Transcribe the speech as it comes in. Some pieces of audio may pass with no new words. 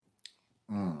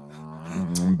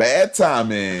Bad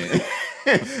timing.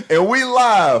 And we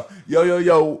live.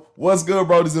 Yo. What's good,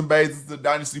 brothers and babes? It's the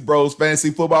Dynasty Bros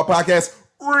Fantasy Football Podcast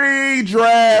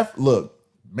Redraft. Look,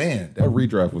 man, that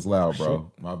redraft was loud, bro.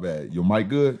 My bad. Your mic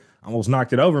good? Almost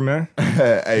knocked it over, man.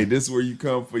 Hey, this is where you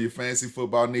come for your fantasy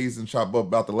football needs and chop up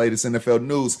about the latest NFL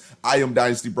news. I am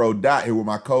Dynasty Bro Dot here with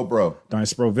my co-bro.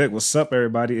 Dynasty Bro Vic, what's up,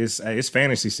 everybody? It's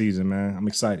fantasy season, man. I'm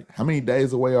excited. How many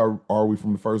days away are we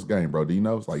from the first game, bro? Do you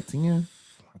know? It's like 10?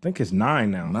 I think it's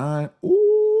 9 now. 9?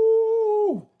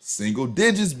 Ooh, single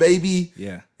digits, baby.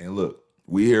 Yeah. And look,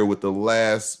 we here with the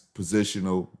last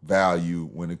positional value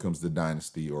when it comes to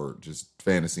Dynasty or just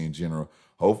fantasy in general.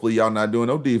 Hopefully y'all not doing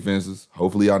no defenses.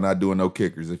 Hopefully y'all not doing no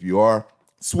kickers. If you are,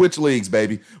 switch leagues,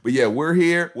 baby. But yeah, we're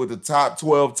here with the top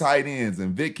 12 tight ends.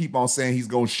 And Vic keep on saying he's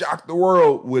going to shock the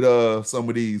world with some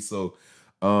of these. So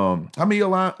how many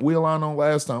we aligned on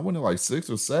last time? Wasn't it like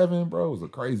 6 or 7, bro? It was a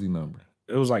crazy number.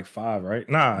 It was like 5, right?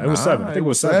 Nah, it was 7. I think it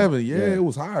was 7. Yeah, it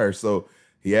was higher. So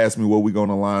he asked me what we going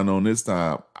to line on this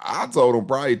time. I told him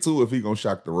probably 2 if he going to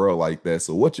shock the world like that.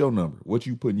 So what's your number? What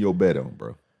you putting your bet on,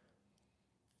 bro?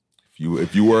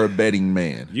 If you were a betting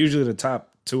man. Usually the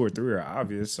top 2 or 3 are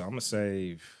obvious, so I'm going to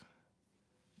say,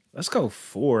 let's go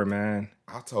 4, man.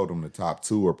 I told him the top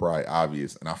 2 are probably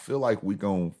obvious, and I feel like we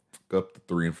going to fuck up the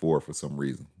 3 and 4 for some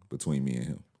reason between me and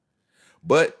him.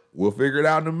 But we'll figure it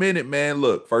out in a minute, man.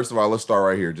 Look, first of all, let's start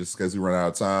right here just because we run out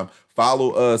of time.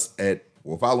 Follow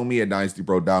me at Dynasty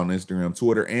Bro Down on Instagram,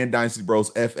 Twitter, and Dynasty Bros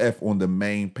FF on the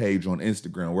main page on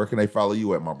Instagram. Where can they follow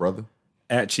you at, my brother?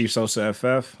 At Chief Sosa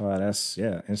FF. That's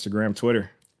Instagram, Twitter,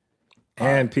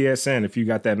 and PSN if you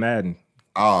got that Madden.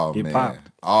 Oh, Get man.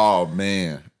 Popped. Oh,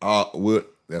 man.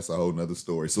 That's a whole nother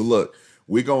story. So, look,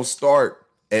 we're going to start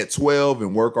at 12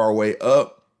 and work our way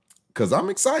up because I'm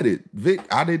excited. Vic,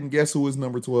 I didn't guess who his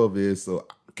number 12 is. So,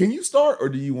 can you start or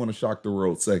do you want to shock the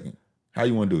world second? How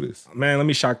you want to do this? Man, let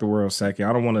me shock the world second.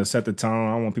 I don't want to set the tone.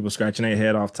 I don't want people scratching their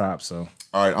head off top. So,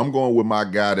 all right, I'm going with my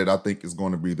guy that I think is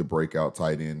going to be the breakout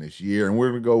tight end this year. And we're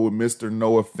going to go with Mr.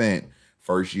 Noah Fant.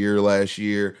 First year last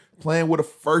year, playing with a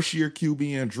first-year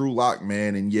QB and Drew Lock,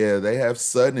 man. And yeah, they have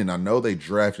Sutton, and I know they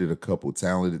drafted a couple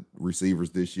talented receivers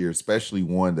this year, especially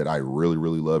one that I really,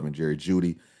 really love in Jerry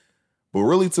Jeudy. But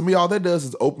really, to me, all that does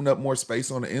is open up more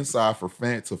space on the inside for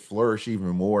Fant to flourish even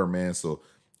more, man. So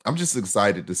I'm just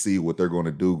excited to see what they're going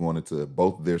to do going into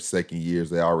both of their second years.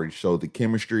 They already showed the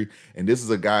chemistry, and this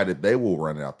is a guy that they will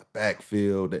run out the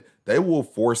backfield. They will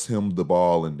force him the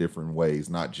ball in different ways,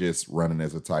 not just running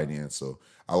as a tight end. So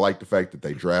I like the fact that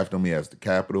they drafted him. He has the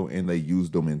capital, and they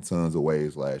used him in tons of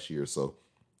ways last year. So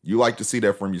you like to see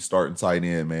that from your starting tight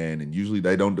end, man. And usually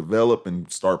they don't develop and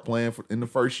start playing in the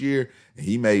first year. And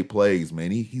he made plays,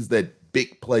 man. He's that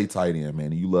big play tight end, man.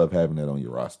 And you love having that on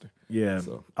your roster. Yeah,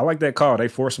 so I like that call. They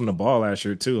forced him the ball last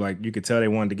year, too. Like, you could tell they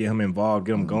wanted to get him involved,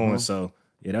 get him going. So,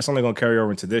 yeah, that's only going to carry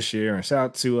over into this year. And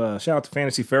shout out to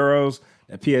Fantasy Pharaohs.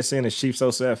 That PSN is Chief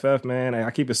Sosa FF, man. I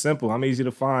keep it simple. I'm easy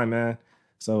to find, man.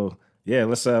 So, yeah,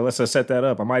 let's set that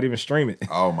up. I might even stream it.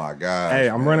 Oh, my God. Hey,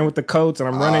 I'm running with the Colts, and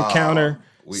I'm running counter,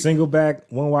 single back,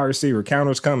 1 wide receiver.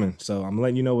 Counter's coming. So, I'm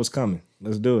letting you know what's coming.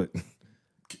 Let's do it.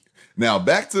 Now,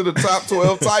 back to the top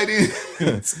 12 tight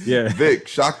ends. Yeah. Vic,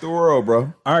 shock the world,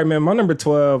 bro. All right, man. My number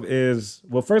 12 is,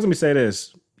 well, first let me say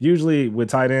this. Usually with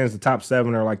tight ends, the top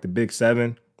 7 are like the big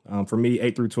 7. For me,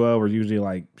 8 through 12 are usually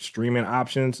like streaming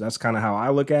options. That's kind of how I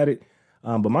look at it.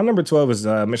 But my number 12 is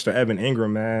Mr. Evan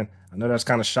Ingram, man. I know that's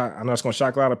kind of shock. I know it's going to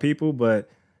shock a lot of people, but,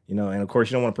 you know, and of course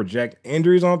you don't want to project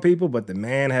injuries on people, but the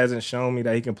man hasn't shown me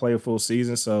that he can play a full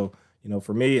season. So, you know,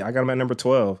 for me, I got him at number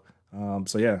 12.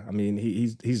 So yeah, I mean,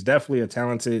 he's definitely a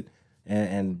talented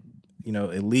and you know,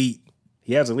 elite.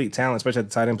 He has elite talent, especially at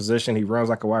the tight end position. He runs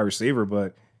like a wide receiver,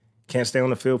 but can't stay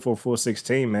on the field for a full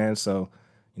 16, man. So,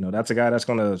 you know, that's a guy that's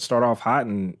going to start off hot,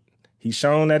 and he's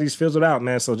shown that he's fizzled out,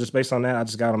 man. So just based on that, I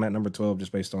just got him at number 12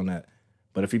 just based on that.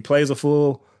 But if he plays a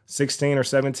full 16 or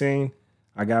 17,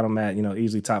 I got him at, you know,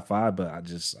 easily top 5, but I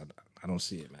don't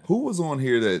see it, man. Who was on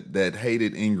here that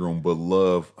hated Ingram but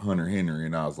loved Hunter Henry?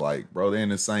 And I was like, bro, they're in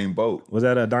the same boat. Was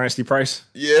that a Dynasty Price?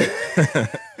 Yeah.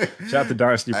 Shout out to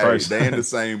Dynasty Price. They in the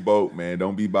same boat, man.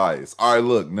 Don't be biased. All right,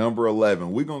 look, number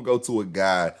 11. We're going to go to a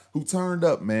guy who turned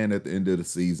up, man, at the end of the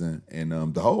season. And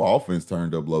the whole offense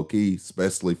turned up low-key,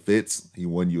 especially Fitz. He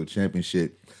won you a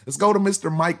championship. Let's go to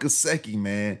Mr. Mike Gesicki,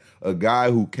 man, a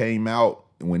guy who came out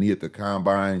when he hit the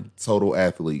combine, total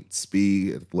athlete,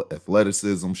 speed,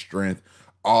 athleticism, strength,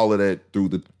 all of that through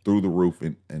the roof,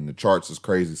 and the charts is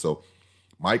crazy. So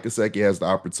Mike Gesicki has the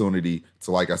opportunity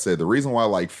to, like I said, the reason why I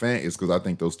like Fant is because I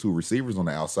think those two receivers on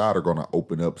the outside are going to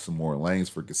open up some more lanes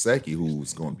for Gesicki,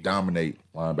 who's going to dominate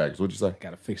linebackers. What'd you say?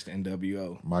 Got to fix the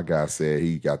NWO. My guy said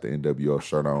he got the NWO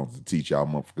shirt on to teach y'all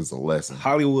motherfuckers a lesson.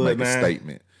 Hollywood, make man. a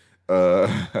statement.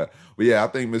 But yeah, I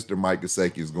think Mr. Mike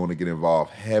Gesicki is going to get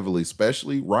involved heavily,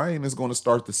 especially Ryan is going to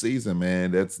start the season, man.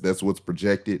 That's what's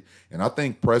projected. And I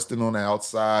think Preston on the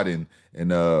outside and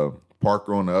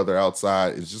Parker on the other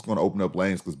outside is just going to open up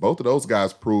lanes because both of those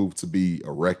guys proved to be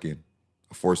a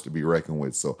force to be reckoned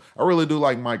with. So I really do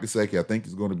like Mike Gesicki. I think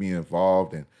he's going to be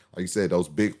involved. And like you said, those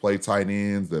big play tight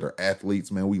ends that are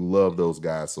athletes, man, we love those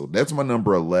guys. So that's my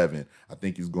number 11. I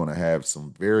think he's going to have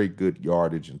some very good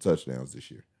yardage and touchdowns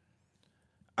this year.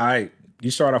 All right.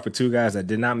 You start off with two guys that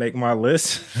did not make my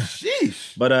list.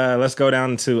 Sheesh. But let's go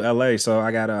down to LA. So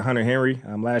I got Hunter Henry.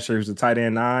 Last year he was a tight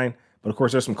end 9. But of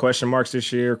course, there's some question marks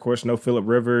this year. Of course, no Phillip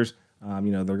Rivers.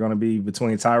 They're going to be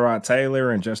between Tyrod Taylor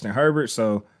and Justin Herbert.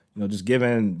 So, just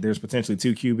given there's potentially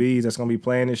 2 QBs that's going to be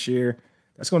playing this year,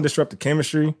 that's going to disrupt the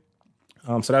chemistry.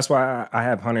 So that's why I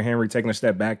have Hunter Henry taking a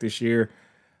step back this year.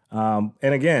 And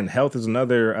again, health is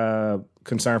another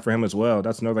concern for him as well.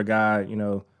 That's another guy,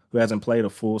 who hasn't played a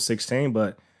full 16,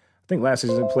 but I think last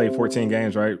season he played 14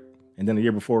 games, right? And then the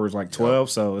year before was like 12.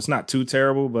 Yeah. So it's not too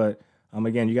terrible, but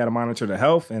again, you got to monitor the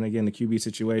health and again, the QB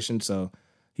situation. So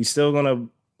he's still going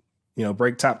to,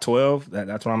 break top 12.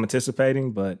 That's what I'm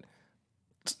anticipating, but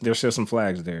there's still some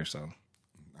flags there. So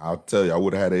I'll tell you, I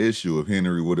would have had an issue if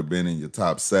Henry would have been in your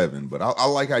top 7, but I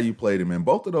like how you played him. And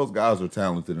both of those guys are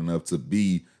talented enough to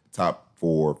be top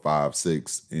 4, 5,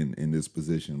 6 in this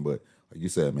position. But like you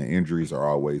said, man, injuries are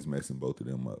always messing both of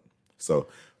them up. So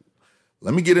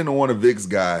let me get into one of Vic's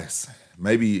guys.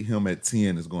 Maybe him at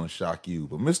 10 is going to shock you,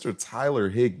 but Mr. Tyler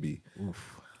Higbee.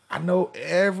 Oof. I know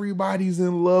everybody's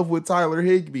in love with Tyler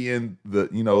Higbee in the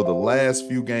last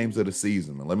few games of the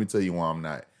season. And let me tell you why I'm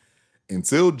not.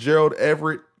 Until Gerald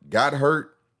Everett got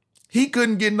hurt, he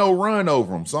couldn't get no run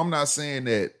over him. So I'm not saying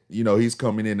that, he's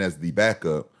coming in as the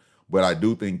backup, but I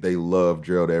do think they love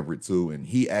Gerald Everett too. And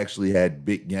he actually had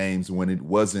big games when it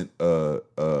wasn't a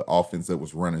offense that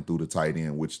was running through the tight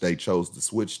end, which they chose to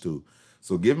switch to.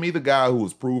 So give me the guy who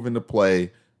was proven to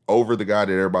play over the guy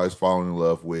that everybody's falling in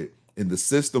love with in the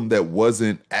system that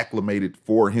wasn't acclimated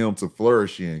for him to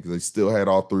flourish in because they still had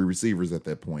all 3 receivers at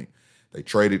that point. They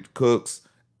traded Cooks,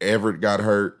 Everett got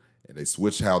hurt, and they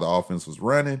switched how the offense was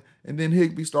running, and then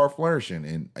Higbee started flourishing.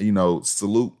 And,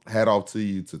 salute, hat off to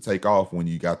you to take off when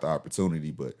you got the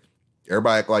opportunity. But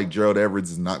everybody act like Gerald Everett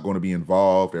is not going to be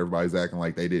involved. Everybody's acting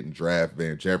like they didn't draft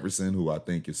Van Jefferson, who I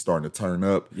think is starting to turn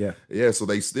up. Yeah, so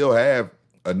they still have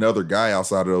another guy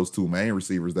outside of those 2 main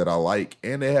receivers that I like,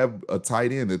 and they have a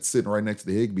tight end that's sitting right next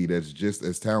to Higbee that's just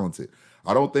as talented.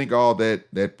 I don't think all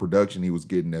that production he was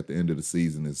getting at the end of the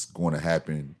season is going to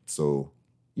happen. So,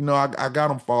 I got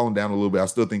him falling down a little bit. I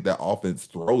still think that offense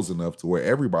throws enough to where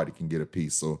everybody can get a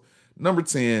piece. So, number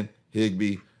 10,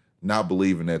 Higbee, not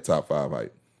believing that top 5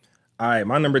 height. All right,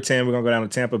 my number 10, we're going to go down to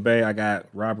Tampa Bay. I got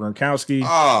Rob Gronkowski.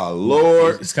 Oh,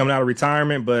 Lord. He's coming out of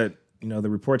retirement, but the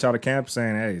reports out of camp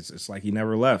saying, hey, it's like he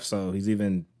never left. So he's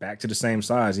even back to the same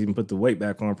size. He even put the weight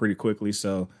back on pretty quickly.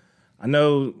 So I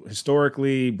know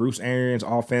historically Bruce Arians'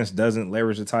 offense doesn't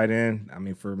leverage the tight end. I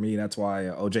mean, for me, that's why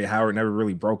O.J. Howard never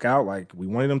really broke out like we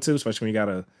wanted him to, especially when you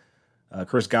got a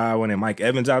Chris Godwin and Mike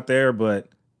Evans out there. But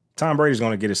Tom Brady's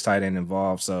going to get his tight end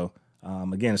involved. So,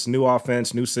 again, it's a new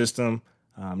offense, new system.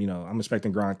 I'm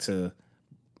expecting Gronk to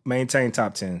maintain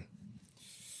top 10.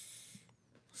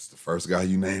 It's the first guy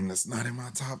you named that's not in my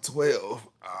top 12.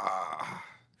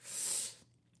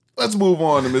 Let's move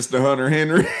on to Mr. Hunter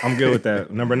Henry. I'm good with that.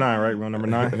 Number 9, right? We're on number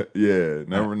 9? Yeah,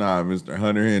 number 9, Mr.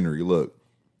 Hunter Henry. Look,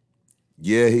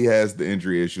 yeah, he has the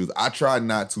injury issues. I try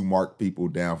not to mark people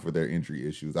down for their injury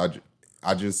issues.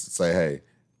 I just say, hey,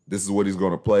 this is what he's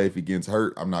going to play. If he gets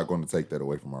hurt, I'm not going to take that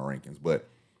away from my rankings. But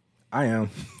I am.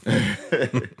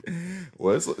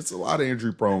 Well, it's a lot of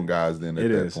injury-prone guys then at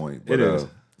that point. But, it is.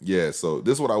 Yeah, so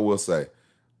this is what I will say.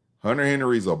 Hunter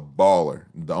Henry's a baller.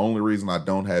 The only reason I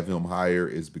don't have him higher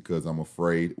is because I'm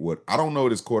afraid I don't know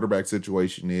what his quarterback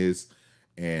situation is.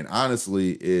 And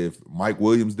honestly, if Mike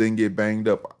Williams didn't get banged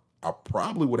up, I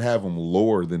probably would have him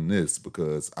lower than this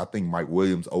because I think Mike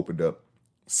Williams opened up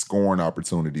scoring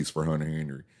opportunities for Hunter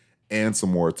Henry and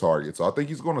some more targets. So I think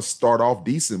he's going to start off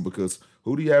decent because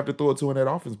who do you have to throw it to in that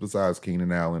offense besides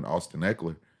Keenan Allen, Austin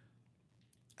Eckler?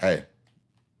 Hey,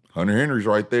 Hunter Henry's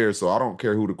right there, so I don't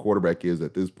care who the quarterback is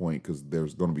at this point because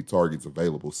there's going to be targets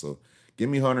available. So give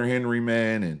me Hunter Henry,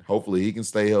 man, and hopefully he can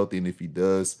stay healthy. And if he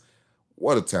does,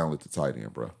 what a talented tight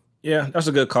end, bro. Yeah, that's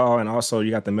a good call. And also,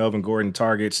 you got the Melvin Gordon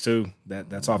targets too.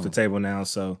 That's off the table now.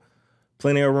 So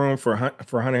plenty of room for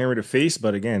Hunter Henry to feast.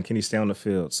 But again, can he stay on the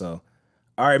field? So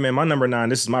all right, man. My number 9.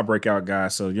 This is my breakout guy.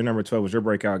 So your number 12 was your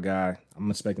breakout guy.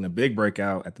 I'm expecting a big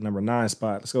breakout at the number 9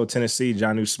 spot. Let's go Tennessee,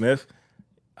 Jonnu Smith.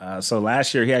 So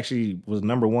last year he actually was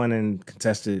number 1 in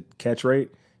contested catch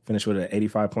rate. Finished with an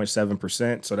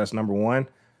 85.7%. So that's number 1.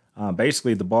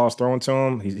 Basically, the ball's thrown to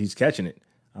him, he's catching it.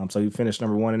 So he finished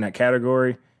number 1 in that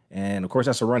category. And of course,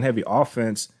 that's a run-heavy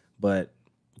offense. But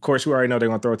of course, we already know they're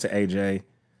going to throw it to AJ.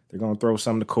 They're going to throw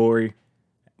some to Corey.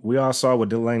 We all saw what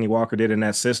Delanie Walker did in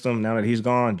that system. Now that he's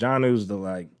gone, Jonnu's the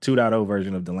 2.0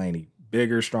 version of Delanie.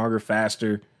 Bigger, stronger,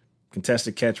 faster.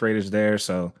 Contested catch rate is there.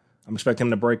 So I'm expecting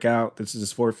him to break out. This is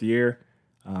his 4th year.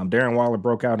 Darren Waller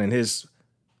broke out in his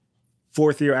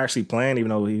 4th year actually playing, even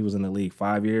though he was in the league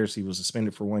 5 years. He was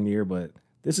suspended for 1 year, but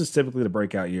this is typically the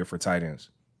breakout year for tight ends.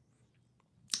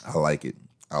 I like it.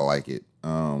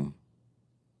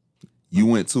 You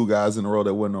went 2 guys in a row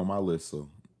that wasn't on my list,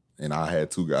 and I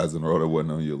had 2 guys in a row that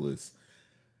wasn't on your list.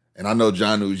 And I know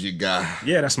Jonnu's your guy.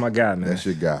 Yeah, that's my guy, man. That's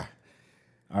your guy.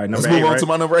 All right, let's move on to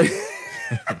my number 8.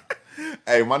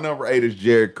 Hey, my number 8 is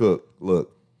Jared Cook.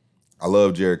 Look, I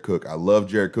love Jared Cook. I love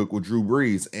Jared Cook with Drew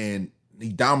Brees, and he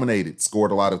dominated,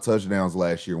 scored a lot of touchdowns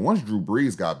last year. Once Drew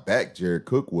Brees got back, Jared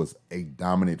Cook was a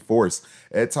dominant force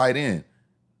at tight end.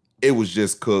 It was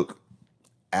just Cook,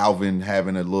 Alvin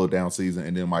having a little down season,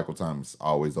 and then Michael Thomas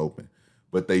always open.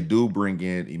 But they do bring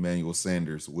in Emmanuel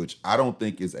Sanders, which I don't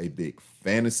think is a big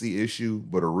fantasy issue,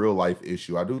 but a real life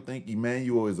issue. I do think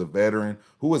Emmanuel is a veteran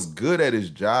who is good at his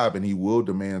job, and he will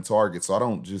demand targets. So I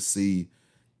don't just see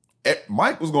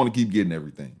Mike was going to keep getting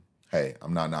everything. Hey,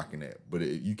 I'm not knocking that, but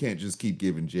you can't just keep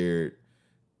giving Jared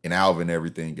and Alvin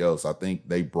everything else. I think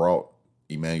they brought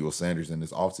Emmanuel Sanders in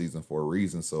this offseason for a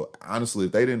reason. So honestly,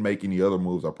 if they didn't make any other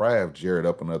moves, I'll probably have Jared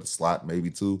up another slot,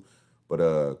 maybe 2.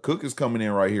 But Cook is coming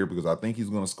in right here because I think he's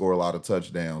going to score a lot of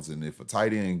touchdowns. And if a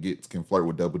tight end can flirt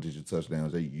with double-digit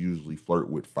touchdowns, they usually flirt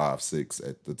with 5, 6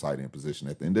 at the tight end position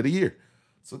at the end of the year.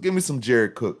 So give me some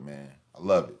Jared Cook, man. I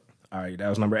love it. All right, that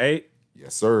was number 8.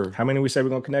 Yes, sir. How many we said we're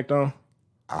going to connect on?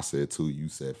 I said 2. You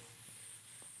said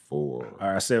 4. All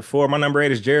right, I said 4. My number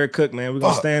 8 is Jared Cook, man. We're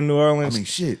going to stay in New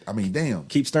Orleans. Damn.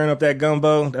 Keep stirring up that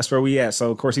gumbo. That's where we at.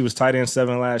 So, of course, he was tight end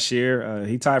 7 last year.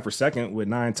 He tied for 2nd with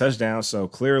 9 touchdowns. So,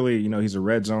 clearly, he's a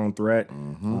red zone threat.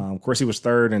 Mm-hmm. Of course, he was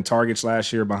 3rd in targets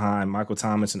last year behind Michael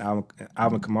Thomas and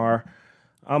Alvin Kamara.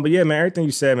 But, yeah, man, everything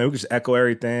you said, man, we could just echo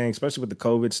everything, especially with the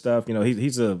COVID stuff.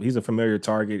 He's a familiar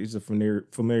target. He's a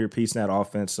familiar piece in that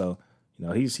offense. So,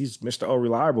 he's Mr. O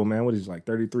reliable, man. What is he,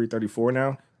 33, 34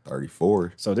 now?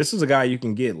 34. So this is a guy you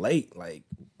can get late.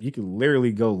 You can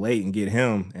literally go late and get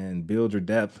him and build your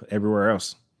depth everywhere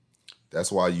else.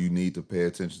 That's why you need to pay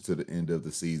attention to the end of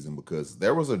the season, because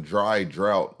there was a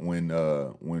drought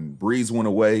when Breeze went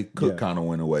away. Cook kind of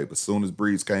went away, but as soon as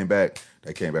Breeze came back,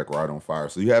 they came back right on fire.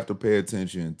 So you have to pay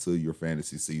attention to your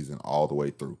fantasy season all the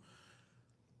way through.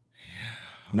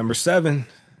 Number 7.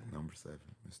 Mr.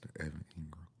 Evan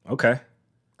Ingram. Okay.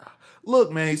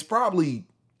 Look, man, he's probably,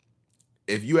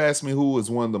 if you ask me who is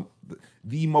one of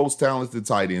the most talented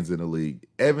tight ends in the league,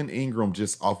 Evan Ingram,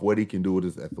 just off what he can do with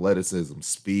his athleticism,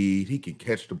 speed, he can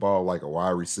catch the ball like a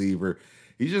wide receiver.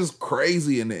 He's just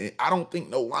crazy, and I don't think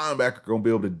no linebacker going to be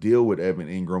able to deal with Evan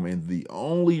Ingram, and the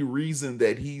only reason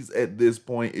that he's at this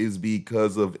point is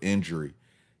because of injury.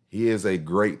 He is a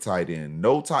great tight end.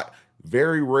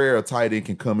 Very rare a tight end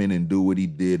can come in and do what he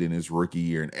did in his rookie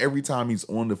year, and every time he's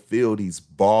on the field, he's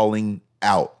balling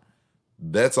out.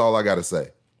 That's all I got to say.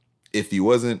 If he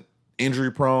wasn't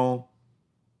injury prone,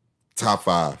 top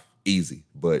 5, easy.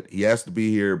 But he has to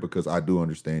be here because I do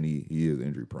understand he is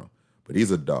injury prone. But he's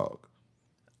a dog.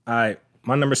 All right,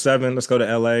 my number 7, let's go to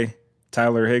L.A.,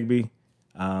 Tyler Higbee.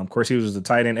 Of course, he was the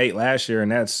tight end 8 last year,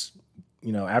 and that's,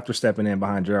 after stepping in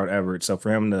behind Gerald Everett. So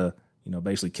for him to,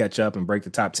 basically catch up and break the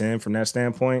top 10 from that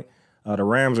standpoint. The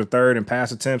Rams are 3rd in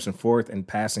pass attempts and 4th in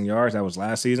passing yards. That was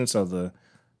last season, so the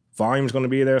volume is going to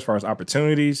be there as far as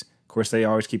opportunities. Of course, they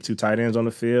always keep 2 tight ends on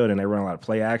the field, and they run a lot of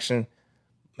play action.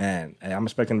 Man, I'm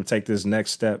expecting him to take this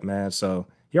next step, man. So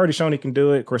he already shown he can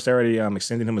do it. Of course, they already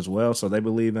extended him as well, so they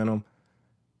believe in him.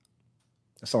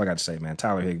 That's all I got to say, man.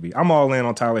 Tyler Higbee. I'm all in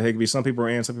on Tyler Higbee. Some people are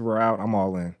in, some people are out. I'm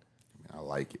all in. I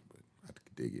like it, but I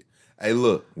dig it. Hey,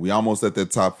 look, we almost at that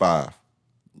top 5.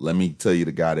 Let me tell you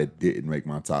the guy that didn't make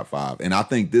my top 5. And I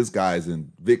think this guy is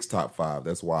in Vic's top 5.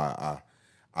 That's why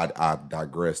I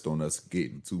digressed on us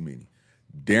getting too many.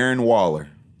 Darren Waller.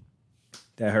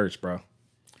 That hurts, bro.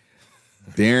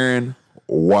 Darren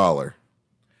Waller.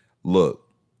 Look,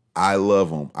 I love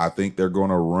him. I think they're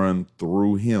going to run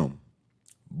through him.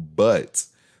 But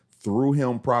through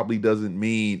him probably doesn't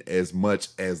mean as much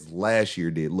as last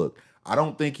year did. Look, I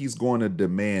don't think he's going to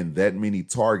demand that many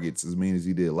targets as many as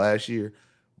he did last year,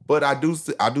 but I do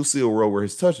see a world where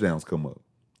his touchdowns come up.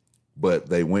 But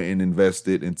they went and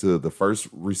invested into the first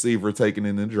receiver taken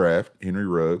in the draft, Henry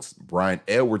Ruggs. Bryan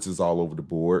Edwards is all over the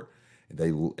board.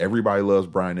 Everybody loves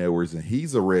Bryan Edwards, and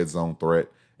he's a red zone threat.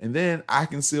 And then I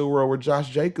can see a world where Josh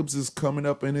Jacobs is coming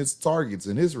up in his targets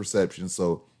and his receptions.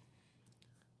 So,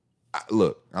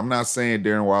 look, I'm not saying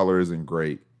Darren Waller isn't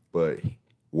great, but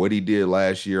what he did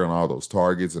last year on all those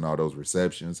targets and all those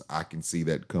receptions, I can see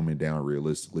that coming down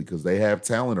realistically because they have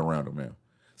talent around him now.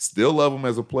 Still love him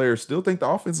as a player. Still think the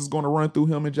offense is going to run through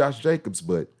him and Josh Jacobs,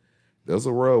 but there's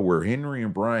a world where Henry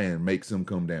and Bryan makes him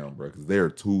come down, bro, because they're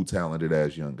two talented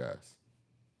ass young guys.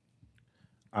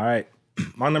 All right.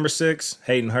 My number 6,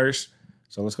 Hayden Hurst.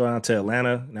 So let's go down to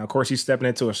Atlanta. Now, of course, he's stepping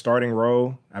into a starting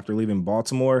role after leaving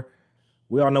Baltimore.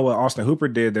 We all know what Austin Hooper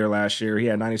did there last year. He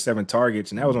had 97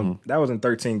 targets, and that was in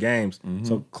 13 games.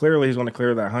 So clearly he's going to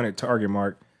clear that 100 target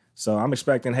mark. So I'm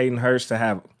expecting Hayden Hurst to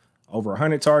have over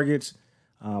 100 targets.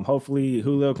 Hopefully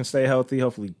Julio can stay healthy.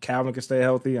 Hopefully Calvin can stay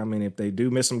healthy. I mean, if they do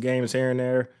miss some games here and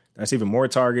there, that's even more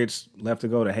targets left to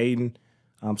go to Hayden.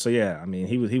 So yeah, I mean,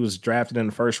 he was drafted in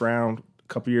the first round a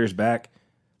couple years back.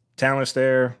 Talent's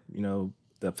there. You know,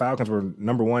 the Falcons were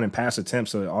number 1 in pass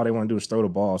attempts, so all they want to do is throw the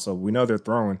ball. So we know they're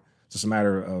throwing. It's just a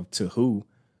matter of to who.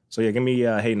 So yeah, give me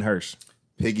Hayden Hurst.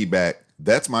 Piggyback.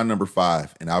 That's my number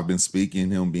 5, and I've been speaking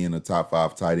him being a top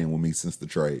 5 tight end with me since the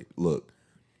trade. Look.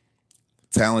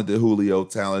 Talented Julio,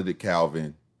 talented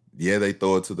Calvin. Yeah, they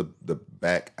throw it to the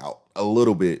back out a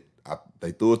little bit.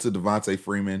 They threw it to Devontae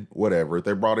Freeman, whatever. If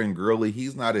they brought in Gurley,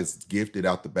 he's not as gifted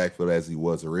out the backfield as he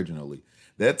was originally.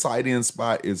 That tight end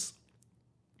spot is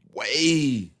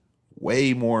way,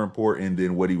 way more important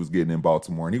than what he was getting in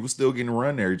Baltimore. And he was still getting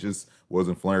run there. He just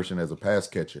wasn't flourishing as a pass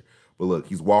catcher. But look,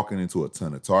 he's walking into a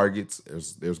ton of targets.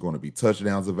 There's going to be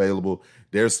touchdowns available.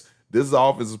 This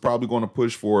offense is probably going to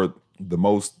push for the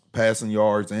most passing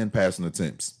yards and passing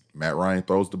attempts. Matt Ryan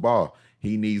throws the ball.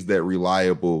 He needs that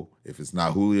reliable. If it's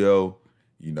not Julio,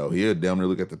 you know, he'll damn near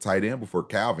look at the tight end before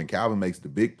Calvin. Calvin makes the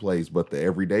big plays, but the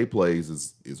everyday plays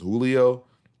is Julio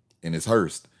and it's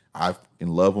Hurst. I can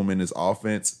love him in his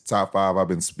offense. Top 5, I've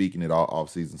been speaking it all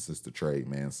offseason since the trade,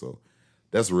 man. So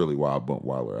that's really why I bumped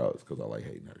Waller out, is because I like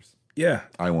Hayden Hurst. Yeah.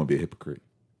 I don't want to be a hypocrite.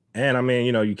 And, I mean,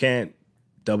 you know, you can't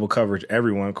double coverage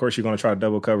everyone. Of course, you're going to try to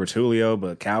double coverage Julio,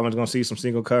 but Calvin's going to see some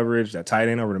single coverage. That tight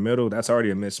end over the middle, that's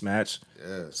already a mismatch.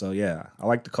 Yeah. So, yeah, I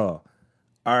like the call.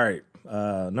 All right,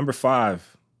 number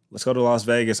 5. Let's go to Las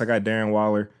Vegas. I got Darren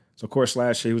Waller. So, of course,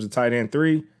 last year he was a tight end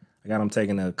 3. I got him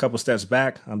taking a couple steps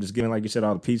back. I'm just giving, like you said,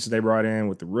 all the pieces they brought in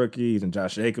with the rookies and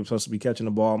Josh Jacobs supposed to be catching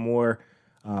the ball more.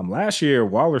 Last year,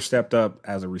 Waller stepped up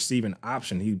as a receiving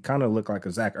option. He kind of looked like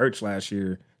a Zach Ertz last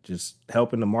year, just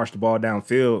helping to march the ball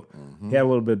downfield. He had a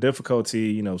little bit of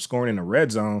difficulty, you know, scoring in the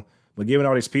red zone. But given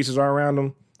all these pieces are around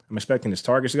him, I'm expecting his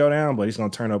targets to go down, but he's going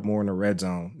to turn up more in the red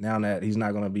zone now that he's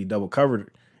not going to be double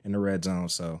covered in the red zone.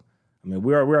 So, I mean,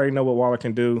 we already know what Waller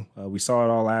can do. We saw it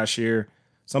all last year.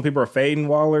 Some people are fading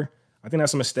Waller. I think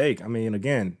that's a mistake. I mean,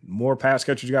 again, more pass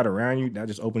catchers you got around you, that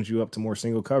just opens you up to more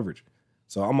single coverage.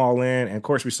 So I'm all in. And, of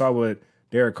course, we saw what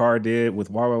Derek Carr did with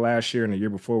Waller last year and the year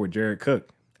before with Jared Cook.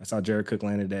 That's how Jared Cook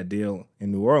landed that deal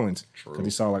in New Orleans, because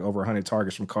he saw like over 100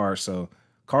 targets from Carr. So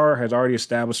Carr has already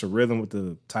established a rhythm with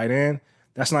the tight end.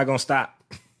 That's not going to stop.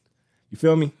 You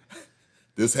feel me?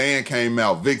 This hand came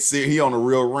out. Vic, he on a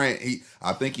real rant.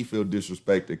 I think he feel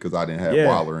disrespected because I didn't have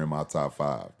Waller in my top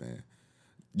 5, man.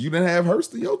 You didn't have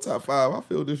Hurst in your top 5. I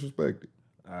feel disrespected.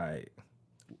 All right.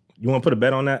 You want to put a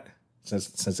bet on that?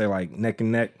 Since they're like neck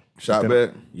and neck. Shot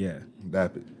bet? Yeah.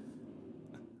 Dap it.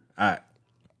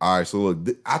 All right, so look,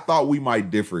 I thought we might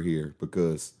differ here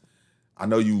because I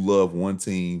know you love one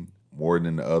team more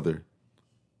than the other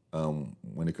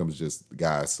when it comes to just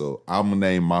guys. So I'm going to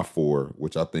name my 4,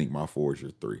 which I think my 4 is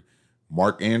your 3.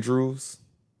 Mark Andrews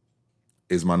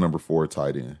is my number 4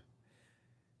 tight end.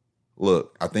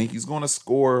 Look, I think he's going to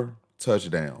score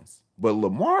touchdowns, but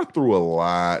Lamar threw a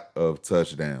lot of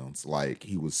touchdowns. Like,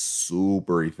 he was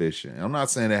super efficient. I'm not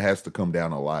saying that has to come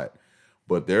down a lot,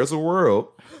 but there's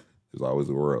always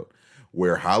a world,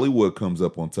 where Hollywood comes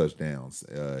up on touchdowns.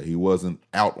 He wasn't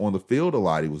out on the field a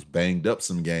lot. He was banged up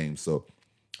some games. So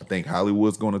I think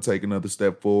Hollywood's going to take another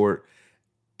step forward.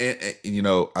 And, you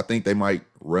know, I think they might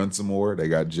run some more. They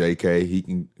got JK. He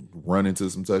can run into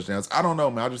some touchdowns. I don't know,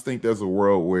 man. I just think there's a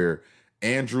world where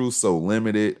Andrew's so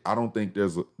limited. I don't think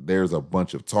there's a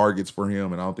bunch of targets for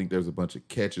him, and I don't think there's a bunch of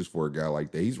catches for a guy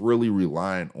like that. He's really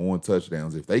relying on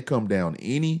touchdowns. If they come down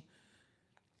any,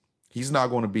 he's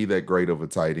not going to be that great of a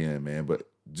tight end, man. But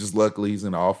just luckily he's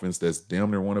in an offense that's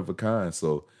damn near one of a kind.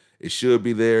 So it should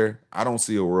be there. I don't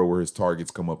see a world where his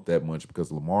targets come up that much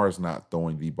because Lamar is not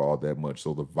throwing the ball that much.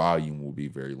 So the volume will be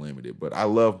very limited. But I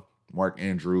love Mark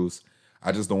Andrews.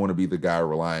 I just don't want to be the guy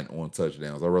relying on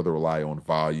touchdowns. I'd rather rely on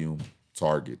volume,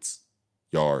 targets,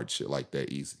 yards, shit like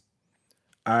that easy.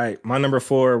 All right, my number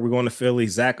 4, we're going to Philly.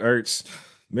 Zach Ertz,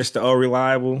 Mr. O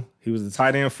Reliable. He was the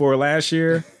tight end 4 last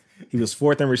year. He was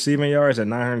 4th in receiving yards at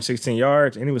 916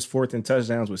 yards, and he was 4th in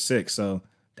touchdowns with 6. So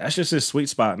that's just his sweet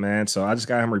spot, man. So I just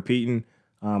got him repeating.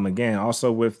 Again,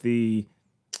 also with the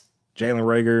Jalen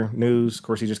Reagor news, of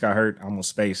course, he just got hurt. I'm on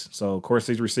space. So, of course,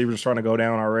 these receivers are starting to go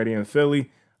down already in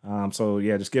Philly. So,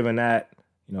 yeah, just given that,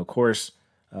 of course,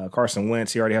 Carson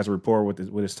Wentz, he already has a rapport with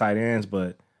his tight ends,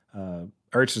 but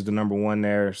Ertz is the number 1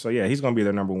 there. So, yeah, he's going to be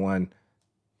their number 1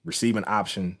 receiving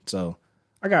option. So,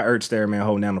 I got Ertz there, man,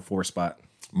 holding down the 4 spot.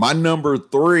 My number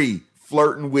 3,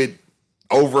 flirting with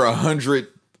over 100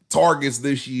 targets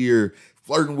this year,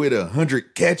 flirting with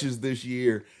 100 catches this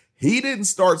year. He didn't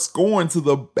start scoring to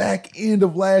the back end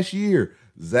of last year.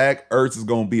 Zach Ertz is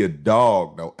going to be a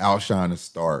dog, though, outshine to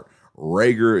start.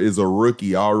 Reagor is a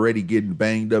rookie already getting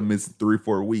banged up, missing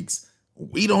 3-4 weeks.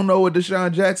 We don't know what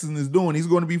Deshaun Jackson is doing. He's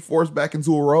going to be forced back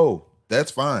into a role.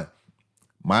 That's fine.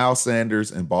 Miles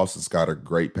Sanders and Boston Scott are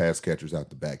great pass catchers out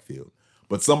the backfield.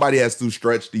 But somebody has to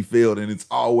stretch the field, and it's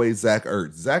always Zach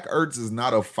Ertz. Zach Ertz is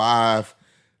not a 5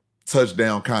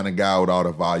 touchdown kind of guy with all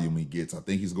the volume he gets. I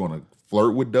think he's going to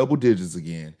flirt with double digits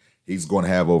again. He's going to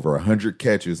have over 100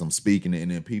 catches. I'm speaking in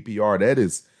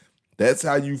PPR. That's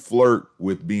how you flirt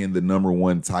with being the number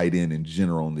 1 tight end in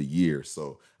general in the year.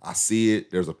 So I see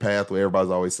it. There's a pathway.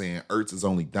 Everybody's always saying Ertz is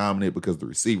only dominant because the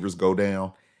receivers go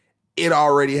down. It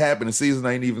already happened. The season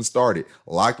ain't even started.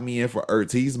 Lock me in for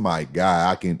Ertz. He's my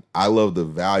guy. I love the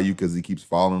value because he keeps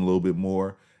falling a little bit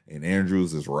more, and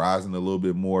Andrews is rising a little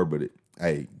bit more. But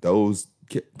those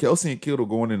Kelce and Kittle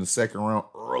going in the second round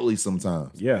early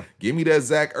sometimes. Yeah. Give me that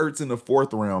Zach Ertz in the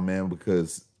 4th round, man,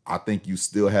 because I think you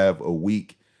still have a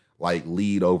weak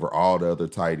lead over all the other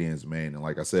tight ends, man. And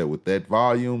like I said, with that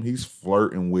volume, he's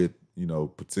flirting with,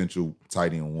 potential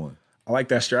tight end 1. I like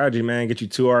that strategy, man. Get you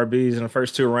 2 RBs in the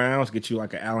first 2 rounds, get you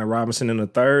like an Allen Robinson in the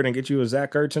 3rd, and get you a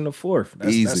Zach Ertz in the 4th.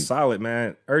 That's solid,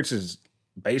 man. Ertz is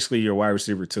basically your wide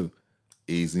receiver 2.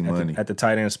 Easy money. At the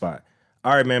tight end spot.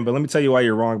 All right, man, but let me tell you why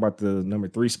you're wrong about the number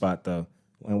 3 spot, though,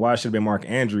 and why it should have been Mark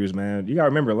Andrews, man. You got to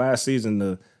remember last season,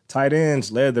 the tight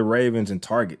ends led the Ravens in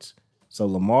targets. So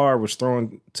Lamar was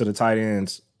throwing to the tight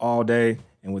ends all day,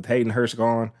 and with Hayden Hurst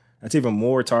gone, that's even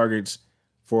more targets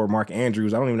for Mark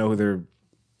Andrews. I don't even know who their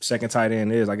second tight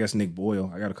end is. I guess Nick Boyle.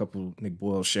 I got a couple Nick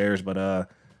Boyle shares, but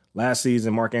last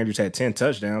season, Mark Andrews had 10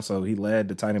 touchdowns, so he led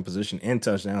the tight end position in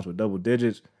touchdowns with double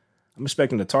digits. I'm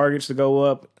expecting the targets to go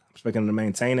up. I'm expecting him to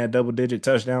maintain that double-digit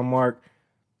touchdown mark.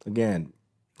 Again,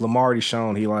 Lamar already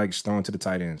shown he likes throwing to the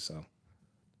tight end. So,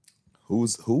 who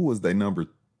was the number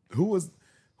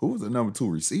 2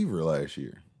 receiver last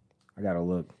year? I gotta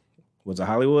look. Was it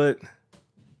Hollywood?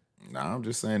 Nah, I'm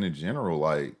just saying in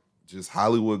general, just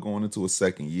Hollywood going into a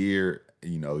second year.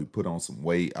 He put on some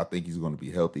weight. I think he's going to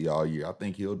be healthy all year. I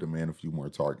think he'll demand a few more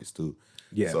targets too.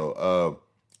 Yeah. So,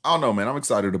 I don't know, man. I'm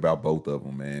excited about both of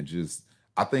them, man.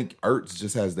 I think Ertz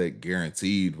just has that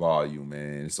guaranteed volume,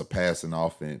 man. It's a passing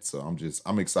offense, so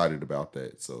I'm excited about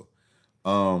that. So,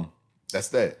 that's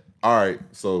that. All right,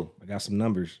 so I got some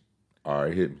numbers. All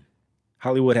right, hit me.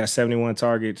 Hollywood has 71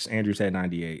 targets. Andrews had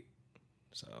 98.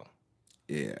 So,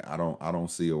 yeah, I don't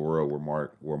see a world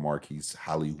where Marquise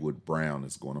Hollywood Brown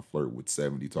is going to flirt with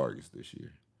 70 targets this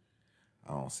year.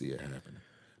 I don't see it happening.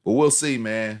 But we'll see,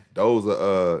 man. Those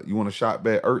are you want to shot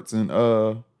bet Ertz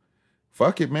and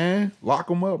fuck it, man. Lock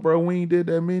them up, bro. We ain't did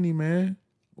that many, man.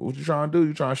 What you trying to do?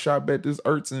 You trying to shot bet this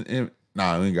Ertz and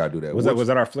nah, we ain't gotta do that. Was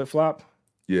that our flip flop?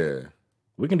 Yeah.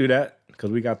 We can do that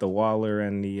because we got the Waller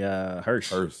and the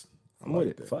Hurst. I'm with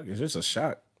it. That. Fuck, it's just a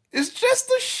shot. It's just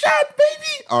a shot,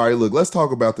 baby. All right, look, let's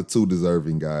talk about the 2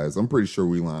 deserving guys. I'm pretty sure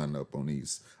we lined up on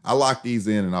these. I locked these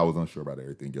in and I was unsure about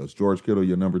everything else. George Kittle,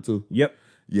 your number 2? Yep.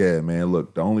 Yeah, man.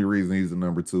 Look, the only reason he's the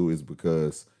number 2 is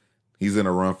because he's in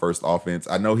a run-first offense.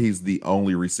 I know he's the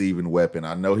only receiving weapon.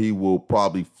 I know he will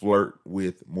probably flirt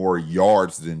with more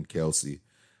yards than Kelce.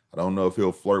 I don't know if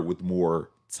he'll flirt with more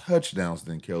touchdowns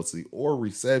than Kelce or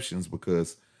receptions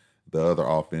because the other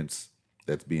offense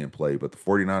that's being played. But the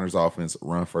 49ers offense,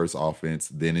 run-first offense,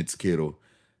 then it's Kittle.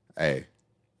 Hey,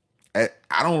 I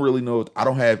don't really know. I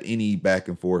don't have any back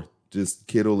and forth. Just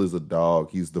Kittle is a dog.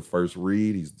 He's the first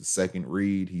read. He's the second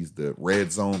read. He's the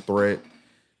red zone threat.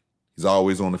 He's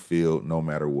always on the field no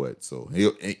matter what. So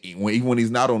even when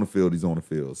he's not on the field, he's on the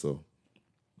field. So,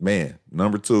 man,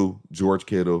 number 2, George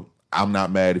Kittle. I'm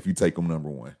not mad if you take him number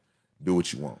one. Do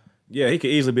what you want. Yeah, he could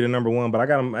easily be the number one, but I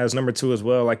got him as number two as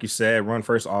well. Like you said, run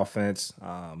first offense.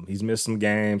 He's missed some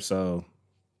games, so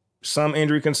some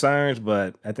injury concerns,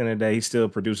 but at the end of the day, he still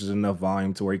produces enough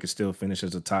volume to where he could still finish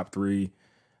as a top three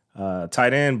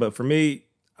tight end. But for me,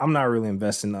 I'm not really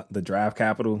investing the draft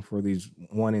capital for these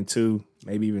 1 and 2,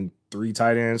 maybe even 3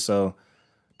 tight ends. So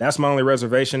that's my only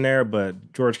reservation there.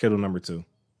 But George Kittle, number 2.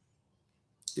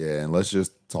 Yeah, and let's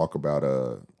just talk about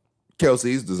Kelce.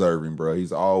 He's deserving, bro.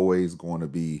 He's always going to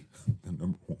be the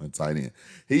number 1 tight end.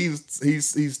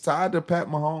 He's tied to Pat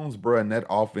Mahomes, bro. In that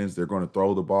offense, they're going to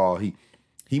throw the ball.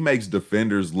 He makes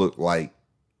defenders look like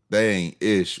they ain't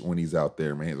ish when he's out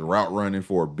there, man. The route running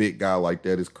for a big guy like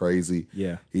that is crazy.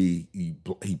 Yeah, he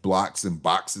blocks and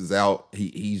boxes out.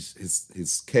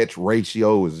 His catch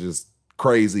ratio is just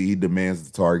crazy. He demands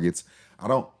the targets.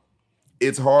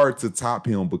 It's hard to top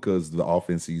him because of the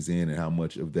offense he's in and how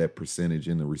much of that percentage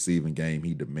in the receiving game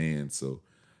he demands. So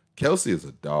Kelce is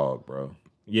a dog, bro.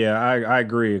 Yeah, I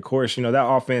agree. Of course, that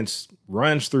offense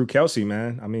runs through Kelce,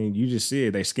 man. I mean, you just see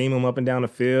it. They scheme him up and down the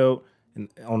field. And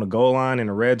on the goal line in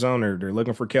the red zone, they're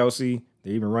looking for Kelce.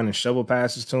 They're even running shovel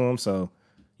passes to him. So,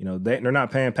 they're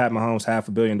not paying Pat Mahomes $500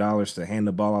 million to hand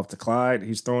the ball off to Clyde.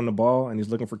 He's throwing the ball, and he's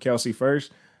looking for Kelce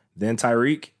first, then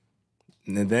Tyreek,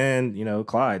 and then,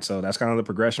 Clyde. So that's kind of the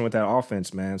progression with that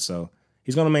offense, man. So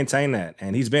he's going to maintain that,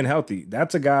 and he's been healthy.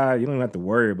 That's a guy you don't even have to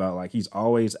worry about. Like, he's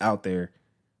always out there.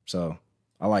 So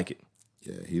I like it.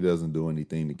 Yeah, he doesn't do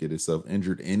anything to get himself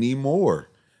injured anymore.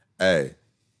 Hey,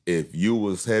 if you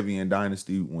was heavy in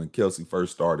Dynasty when Kelce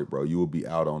first started, bro, you would be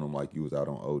out on him like you was out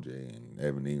on OJ and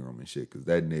Evan Ingram and shit, because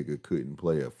that nigga couldn't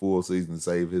play a full season to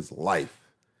save his life.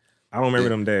 I don't remember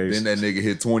them days. Then that nigga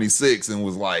hit 26 and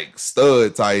was like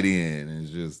stud tight end. And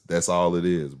it's just, that's all it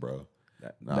is, bro.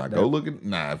 Go look at,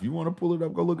 if you want to pull it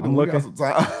up, go look at I'm looking. Some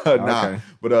time. Okay.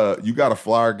 But you got a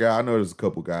flyer guy. I know there's a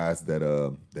couple guys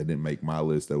that didn't make my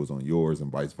list that was on yours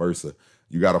and vice versa.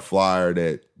 You got a flyer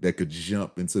that could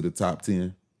jump into the top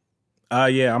 10?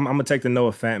 Yeah, I'm gonna take the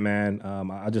Noah Fant, man.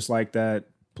 I just like that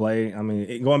play. I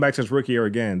mean, going back to his rookie year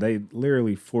again, they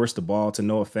literally forced the ball to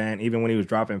Noah Fant, even when he was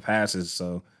dropping passes.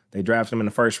 So they drafted him in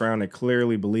the first round. They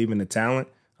clearly believe in the talent.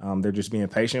 They're just being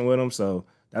patient with him. So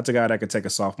that's a guy that could take a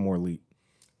sophomore leap.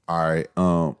 All right.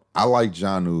 I like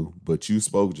Jonnu, but you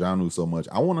spoke Jonnu so much.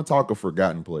 I want to talk a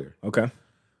forgotten player. Okay.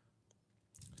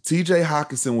 TJ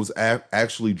Hockenson was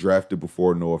actually drafted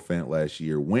before Noah Fant last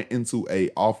year. Went into a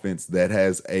offense that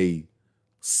has a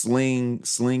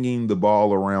slinging the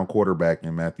ball around quarterback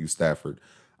in Matthew Stafford.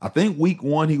 I think week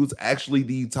 1 he was actually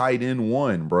the tight end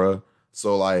 1, bruh.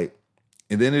 So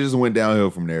and then it just went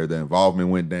downhill from there. The involvement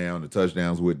went down, the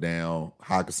touchdowns went down.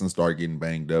 Hockenson started getting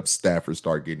banged up. Stafford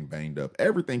started getting banged up.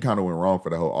 Everything kind of went wrong for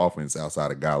the whole offense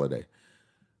outside of Galladay.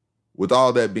 With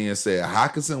all that being said,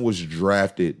 Hockenson was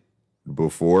drafted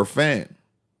before Fant.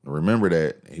 Remember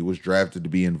that. He was drafted to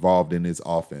be involved in his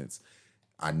offense.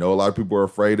 I know a lot of people are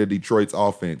afraid of Detroit's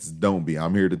offense. Don't be.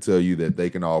 I'm here to tell you that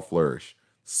they can all flourish.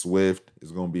 Swift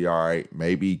is going to be all right.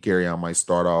 Maybe Kerryon might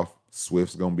start off.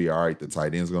 Swift's going to be all right. The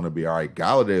tight end's going to be all right.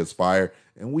 Galladay is fire.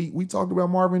 And we talked about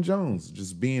Marvin Jones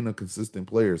just being a consistent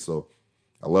player. So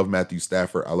I love Matthew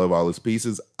Stafford. I love all his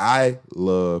pieces. I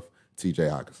love TJ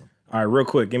Hockenson. All right, real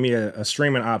quick, give me a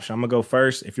streaming option. I'm going to go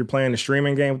first. If you're playing the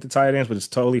streaming game with the tight ends, but it's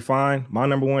totally fine, my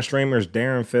number 1 streamer is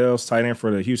Darren Fells, tight end for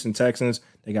the Houston Texans.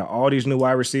 They got all these new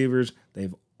wide receivers.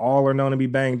 They've all are known to be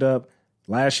banged up.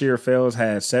 Last year, Fells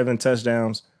had 7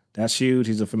 touchdowns. That's huge.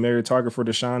 He's a familiar target for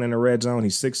Deshaun in the red zone.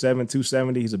 He's 6'7",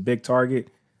 270. He's a big target.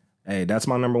 Hey, that's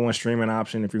my number 1 streaming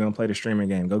option if you're going to play the streaming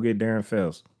game. Go get Darren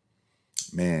Fells.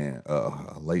 Man,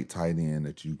 a late tight end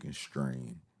that you can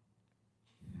stream.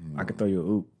 I can throw you a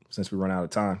oop since we run out of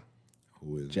time.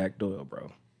 Who is Jack Doyle,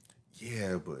 bro?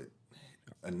 Yeah, but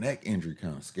a neck injury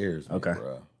kind of scares me, okay,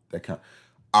 bro.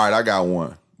 All right, I got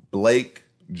one. Blake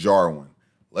Jarwin.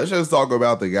 Let's just talk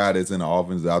about the guy that's in the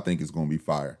offense that I think is going to be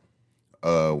fire.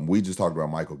 We just talked about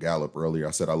Michael Gallup earlier.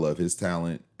 I said I love his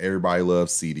talent. Everybody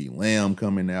loves CeeDee Lamb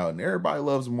coming out, and everybody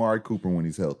loves Amari Cooper when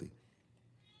he's healthy.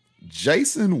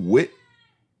 Jason Witten.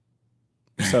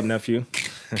 What's up, nephew?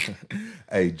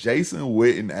 Hey, Jason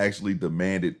Witten actually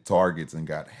demanded targets and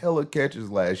got hella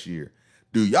catches last year.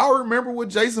 Do y'all remember what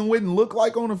Jason Witten looked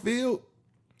like on the field?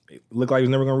 It looked like he was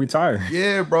never going to retire.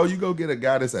 Yeah, bro. You go get a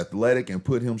guy that's athletic and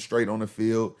put him straight on the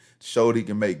field, showed he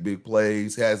can make big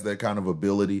plays, has that kind of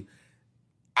ability.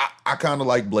 I kind of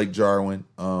like Blake Jarwin.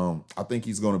 I think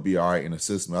he's going to be all right in the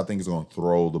system. I think he's going to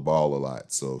throw the ball a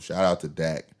lot. So shout out to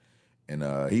Dak.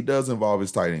 And he does involve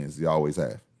his tight ends. He always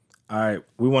have. All right,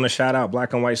 we want to shout out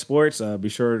Black and White Sports. Be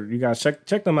sure you guys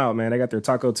check them out, man. They got their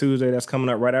Taco Tuesday that's coming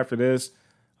up right after this.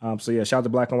 So yeah, shout out to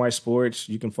Black and White Sports.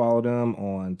 You can follow them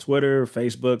on Twitter,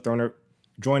 Facebook,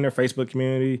 join their Facebook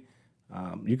community.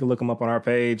 You can look them up on our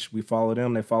page. We follow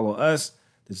them. They follow us.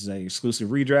 This is an exclusive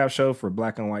redraft show for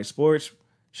Black and White Sports.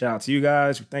 Shout out to you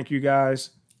guys. Thank you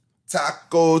guys.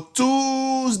 Taco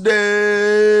Tuesday.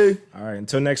 All right.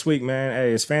 Until next week, man.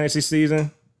 Hey, it's fantasy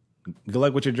season. Good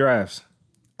luck with your drafts.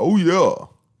 Oh, yeah.